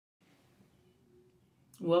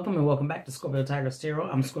Welcome and welcome back to Scorpio Tiger Tarot.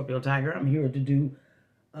 I'm Scorpio Tiger. I'm here to do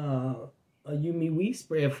a You, Me, We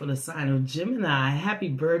spread for the sign of Gemini. Happy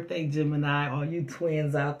birthday, Gemini, all you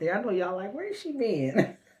twins out there. I know y'all like, where's she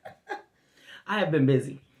been? I have been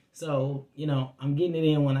busy. So, I'm getting it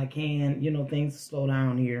in when I can. Things slow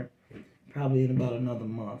down here. Probably in about another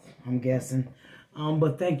month, I'm guessing.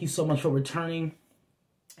 But thank you so much for returning.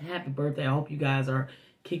 Happy birthday. I hope you guys are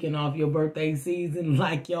kicking off your birthday season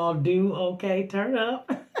like y'all do. Okay, turn up.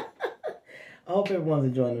 I hope everyone's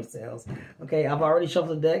enjoying themselves. Okay, I've already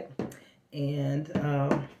shuffled the deck, and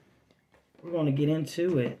we're going to get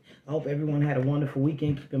into it. I hope everyone had a wonderful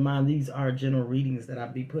weekend. Keep in mind, these are general readings that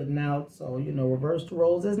I'll be putting out. So, reverse the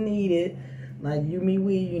roles as needed. Like you, me,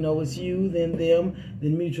 we, it's you, then them,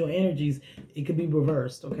 then mutual energies. It could be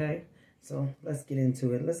reversed, okay? So let's get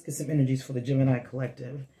into it. Let's get some energies for the Gemini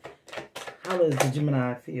collective. How does the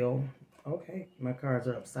Gemini feel? Okay, my cards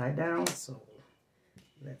are upside down, so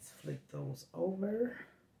let's flip those over.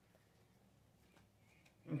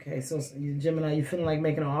 Okay, so Gemini, you feeling like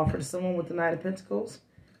making an offer to someone with the Knight of Pentacles?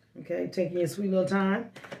 Okay, taking your sweet little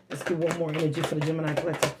time. Let's get one more energy for the Gemini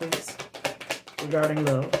collective, please. Regarding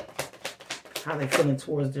love. How they feeling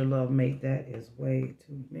towards their love mate. That is way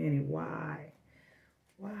too many. Why?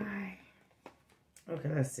 Why? Okay,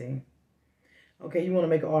 let's see. Okay, you want to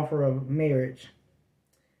make an offer of marriage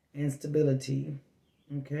and stability.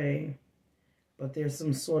 Okay. But there's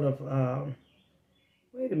some sort of,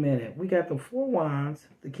 wait a minute. We got the Four Wands,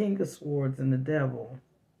 the King of Swords, and the Devil.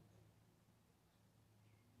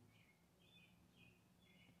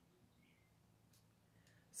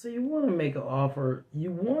 So you want to make an offer. You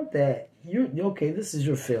want that. Okay, this is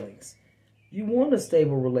your feelings. You want a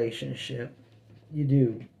stable relationship. You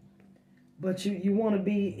do. But you want to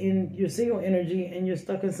be in your single energy and you're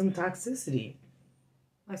stuck in some toxicity.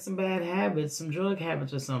 Like some bad habits, some drug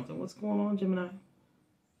habits or something. What's going on, Gemini?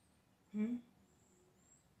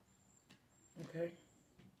 Okay.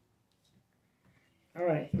 All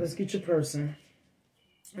right, let's get your person.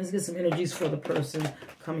 Let's get some energies for the person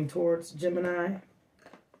coming towards Gemini.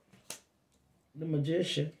 The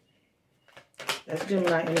Magician. That's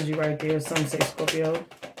Gemini energy right there. Some say Scorpio.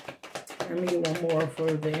 Let me get one more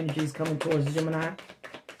for the energies coming towards Gemini.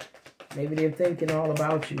 Maybe they're thinking all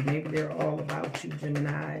about you. Maybe they're all about you,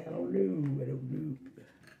 Gemini. I don't know.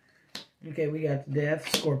 Okay, we got the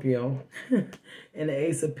Death, Scorpio, and the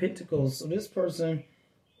Ace of Pentacles. So this person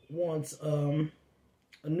wants a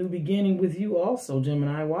new beginning with you also,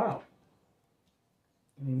 Gemini. Wow.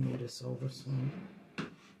 Let me move this over some.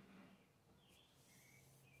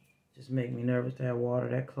 Just make me nervous to have water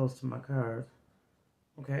that close to my cards.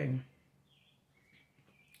 Okay.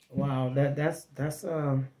 Wow, that's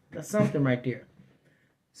something right there.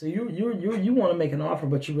 So you want to make an offer,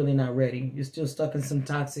 but you're really not ready. You're still stuck in some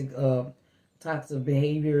toxic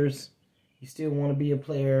behaviors. You still want to be a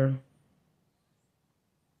player.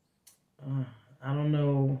 I don't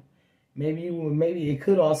know. Maybe it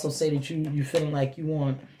could also say that you feeling like you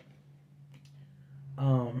want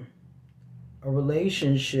a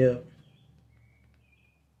relationship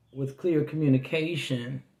with clear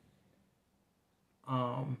communication.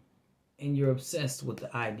 And you're obsessed with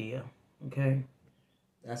the idea, okay?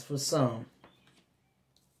 That's for some.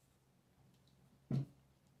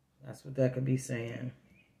 That's what that could be saying.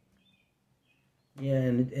 Yeah,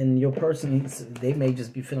 and your person, they may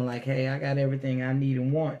just be feeling like, hey, I got everything I need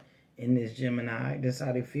and want in this Gemini. That's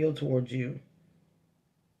how they feel towards you.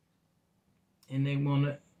 And they want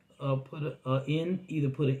to either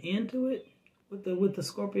put an end to it with the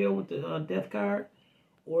Scorpio, with the Death card,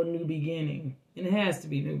 or new beginning. And it has to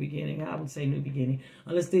be new beginning. I would say new beginning.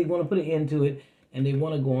 Unless they want to put an end to it and they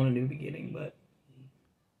want to go on a new beginning. But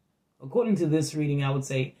according to this reading, I would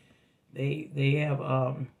say they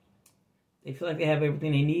feel like they have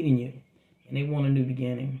everything they need in you. And they want a new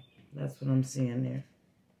beginning. That's what I'm seeing there.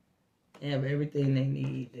 They have everything they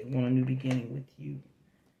need. They want a new beginning with you.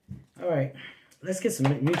 All right. Let's get some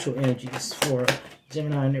mutual energies for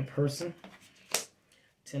Gemini and their person.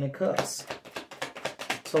 Ten of Cups.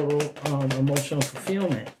 Total emotional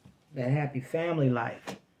fulfillment, that happy family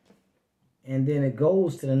life. And then it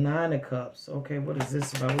goes to the Nine of Cups. Okay, what is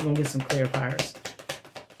this about? We're going to get some clarifiers.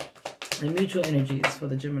 And mutual energies for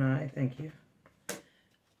the Gemini. Thank you.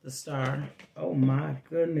 The Star. Oh my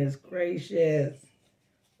goodness gracious.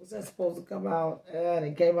 What's that supposed to come out?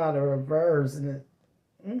 It came out in reverse. And it,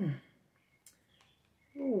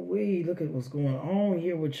 Ooh-wee, look at what's going on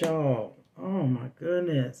here with y'all. Oh my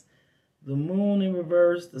goodness. The Moon in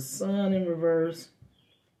reverse, the Sun in reverse,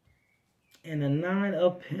 and the Nine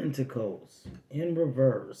of Pentacles in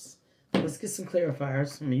reverse. Let's get some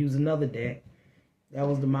clarifiers. I'm going to use another deck. That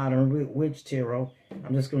was the Modern Witch Tarot.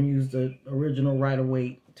 I'm just going to use the original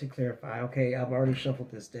Rider-Waite to clarify. Okay, I've already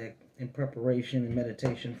shuffled this deck in preparation and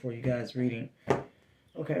meditation for you guys reading.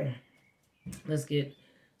 Okay, let's get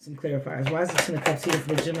some clarifiers. Why is the Ten of Cups here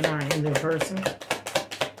for the Gemini in their person?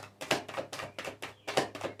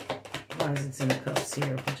 Why is the Ten of Cups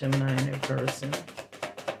here for Gemini in their person?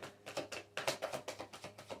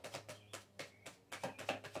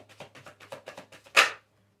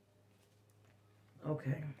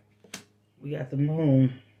 Okay, we got the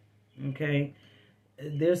Moon. Okay,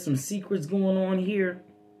 there's some secrets going on here.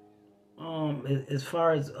 As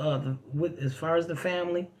far as the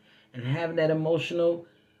family and having that emotional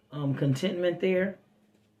contentment there.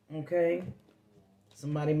 Okay,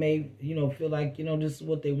 somebody may feel like this is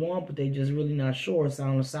what they want, but they just really not sure.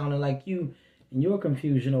 Sounding like you in your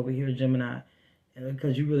confusion over here, Gemini,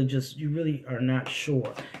 because you really are not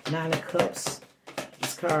sure. Nine of Cups.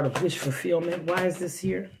 This card of wish fulfillment. Why is this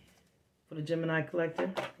here for the Gemini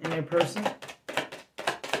collective in their person?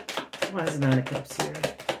 Why is the Nine of Cups here?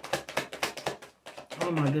 Oh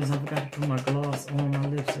my goodness, I forgot to put my gloss on. My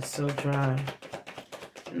lips are so dry.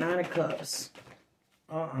 Nine of Cups.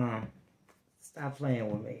 Stop playing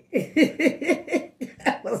with me.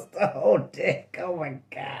 That was the whole deck. Oh my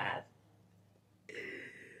God.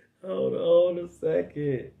 Hold on a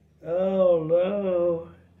second. Oh no.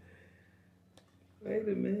 Wait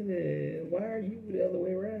a minute. Why are you the other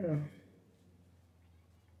way around?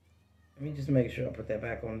 Let me just make sure I put that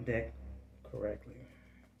back on the deck correctly.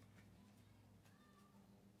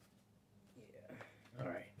 Yeah.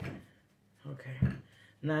 Alright. Okay.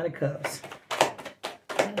 Nine of Cups.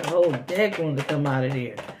 The whole deck wanted to come out of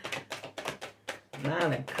here.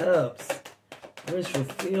 Nine of Cups. Wish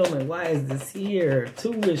fulfillment. Why is this here?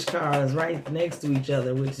 Two wish cards right next to each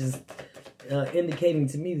other, which is indicating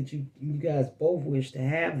to me that you guys both wish to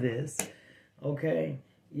have this. Okay.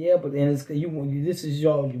 Yeah, but then this is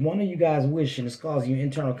one of you guys wishing is causing you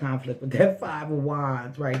internal conflict with that Five of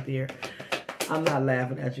Wands right there. I'm not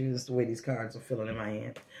laughing at you. It's the way these cards are feeling in my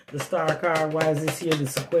hand. The Star card. Why is this here? The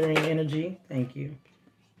Aquarian energy. Thank you.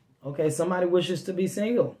 Okay, somebody wishes to be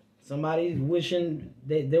single. Somebody's wishing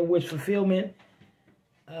that their wish fulfillment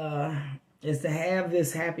is to have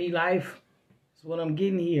this happy life. That's what I'm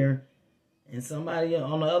getting here. And somebody,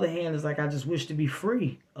 on the other hand, is like, I just wish to be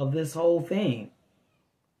free of this whole thing.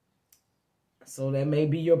 So that may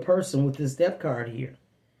be your person with this Death card here.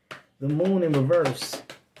 The Moon in reverse.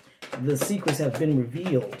 The secrets have been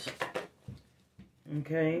revealed.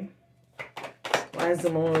 Okay. Why is the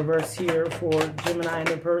Moon in reverse here for Gemini and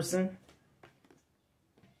their person?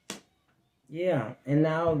 Yeah. And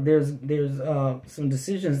now there's some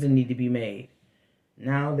decisions that need to be made.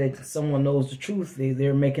 Now that someone knows the truth,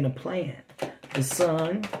 they're making a plan. The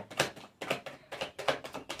Sun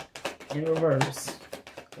in reverse.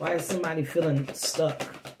 Why is somebody feeling stuck?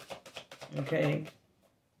 Okay.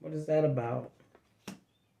 What is that about?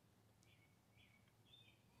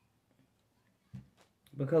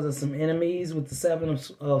 Because of some enemies with the Seven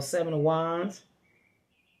of Wands.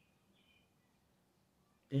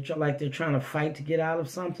 They're trying to fight to get out of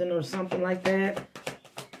something or something like that.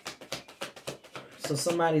 So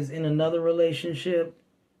somebody's in another relationship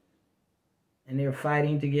and they're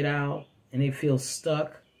fighting to get out and they feel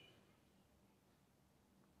stuck.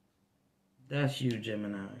 That's you,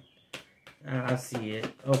 Gemini. I see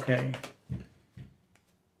it. Okay.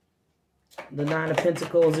 The Nine of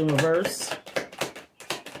Pentacles in reverse.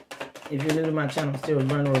 If you're new to my channel, still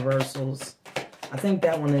run reversals. I think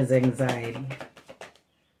that one is anxiety.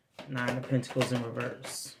 Nine of Pentacles in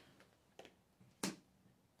reverse.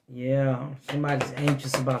 Yeah, somebody's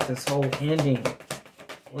anxious about this whole ending.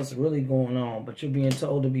 What's really going on? But you're being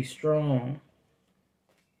told to be strong.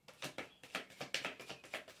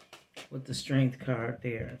 With the Strength card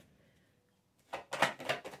there.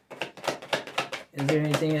 Is there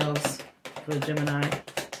anything else for Gemini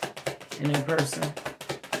in their person?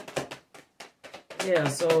 Yeah,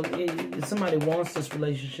 so somebody wants this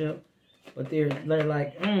relationship, but they're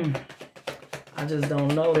like, I just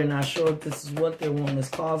don't know. They're not sure if this is what they want. It's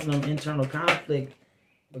causing them internal conflict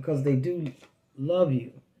because they do love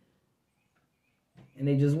you. And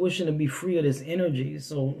they just wishing to be free of this energy.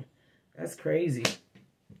 So that's crazy.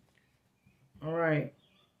 All right.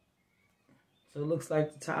 So it looks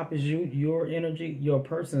like the top is your energy, your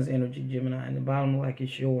person's energy, Gemini, and the bottom like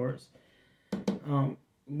it's yours.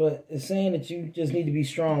 But it's saying that you just need to be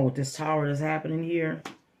strong with this tower that's happening here.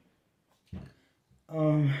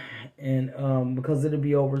 Because it'll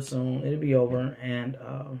be over soon. It'll be over. And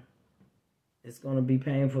it's going to be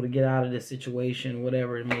painful to get out of this situation,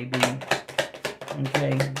 whatever it may be.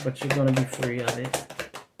 Okay? But you're going to be free of it.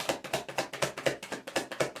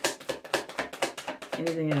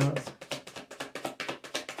 Anything else?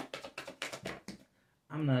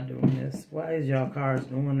 I'm not doing this. Why is y'all cards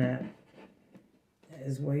doing that? That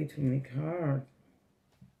is way too many cards.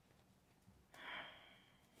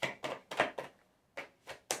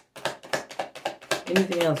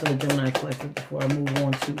 Anything else in the Gemini Collective before I move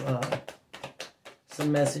on to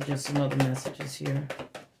some messages, some other messages here?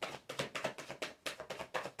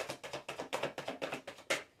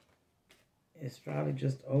 It's probably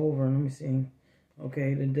just over. Let me see.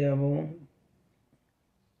 Okay, the devil.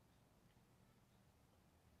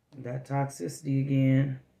 That toxicity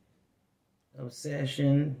again.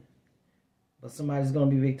 Obsession. But somebody's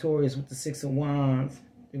going to be victorious with the Six of Wands.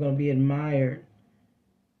 They're going to be admired.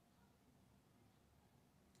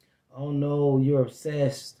 Oh no, you're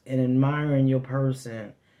obsessed and admiring your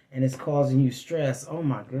person. And it's causing you stress. Oh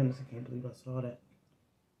my goodness, I can't believe I saw that.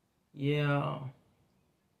 Yeah.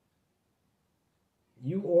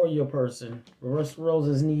 You or your person. Reverse rose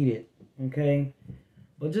is needed. Okay?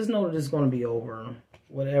 But just know that it's going to be over.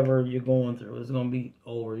 Whatever you're going through, it's going to be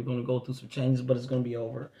over. You're going to go through some changes, but it's going to be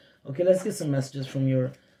over. Okay, let's get some messages from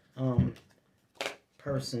your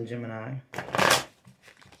person, Gemini.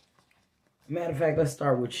 Matter of fact, let's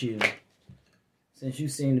start with you. Since you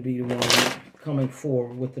seem to be the one coming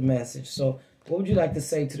forward with the message. So, what would you like to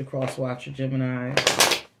say to the cross watcher, Gemini?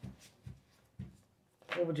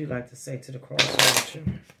 What would you like to say to the cross watcher?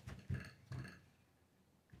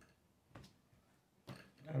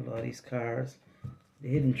 I love these cards. The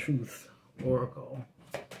Hidden Truth Oracle.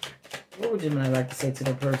 What would Gemini like to say to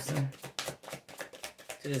the person?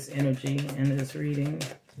 To this energy in this reading?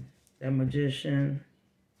 That Magician.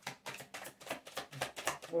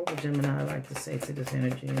 What would Gemini like to say to this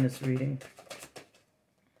energy in this reading?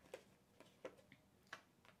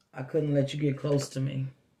 I couldn't let you get close to me.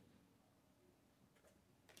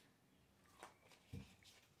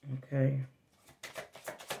 Okay.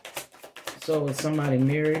 So is somebody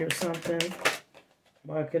married or something?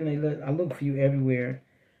 Why couldn't they let... I look for you everywhere.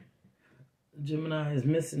 Gemini is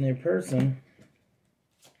missing their person.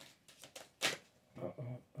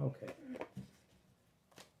 Uh-oh. Okay.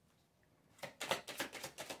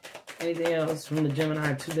 Anything else from the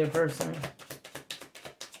Gemini to their person?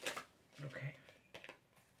 Okay.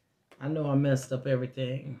 I know I messed up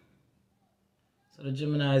everything. So the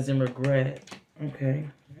Gemini is in regret. Okay.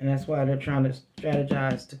 And that's why they're trying to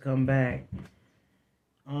strategize to come back.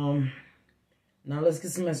 Now let's get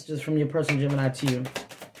some messages from your person, Gemini, to you.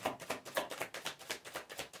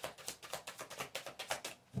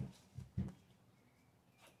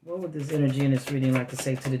 What would this energy in this reading like to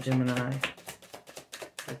say to the Gemini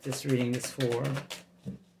that this reading is for?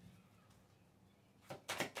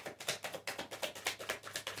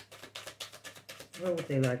 What would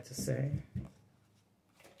they like to say?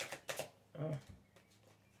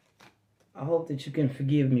 I hope that you can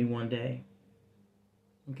forgive me one day.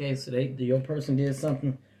 Okay, so your person did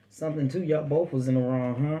something to y'all both was in the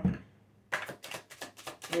wrong, huh?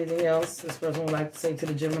 Anything else this person would like to say to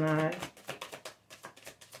the Gemini?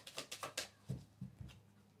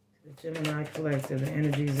 The Gemini Collective, the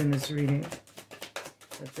energies in this reading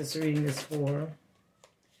that this reading is for.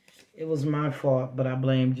 It was my fault, but I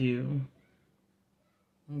blamed you.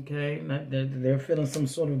 Okay, they're feeling some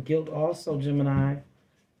sort of guilt also, Gemini.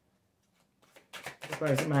 Looks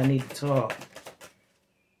like somebody needs to talk.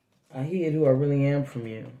 I hear who I really am from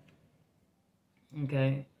you.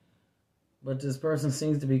 Okay. But this person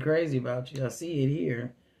seems to be crazy about you. I see it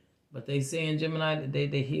here. But they saying, Gemini, that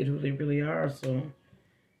they hear who they really are. So,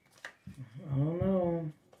 I don't know.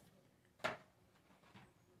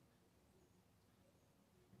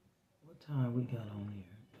 What time we got on here?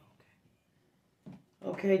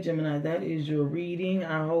 Okay, Gemini, that is your reading.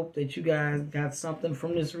 I hope that you guys got something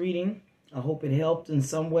from this reading. I hope it helped in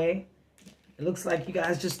some way. It looks like you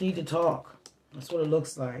guys just need to talk. That's what it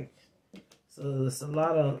looks like. So there's a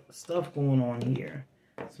lot of stuff going on here.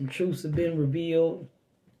 Some truths have been revealed.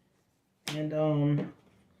 And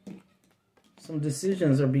some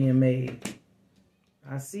decisions are being made.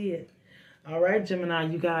 I see it. All right, Gemini,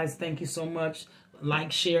 you guys, thank you so much.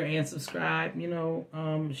 Like, share, and subscribe. You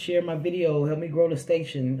know, share my video. Help me grow the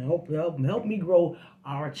station. Help me grow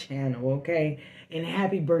our channel, okay? And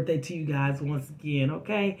happy birthday to you guys once again,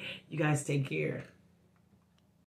 okay? You guys take care.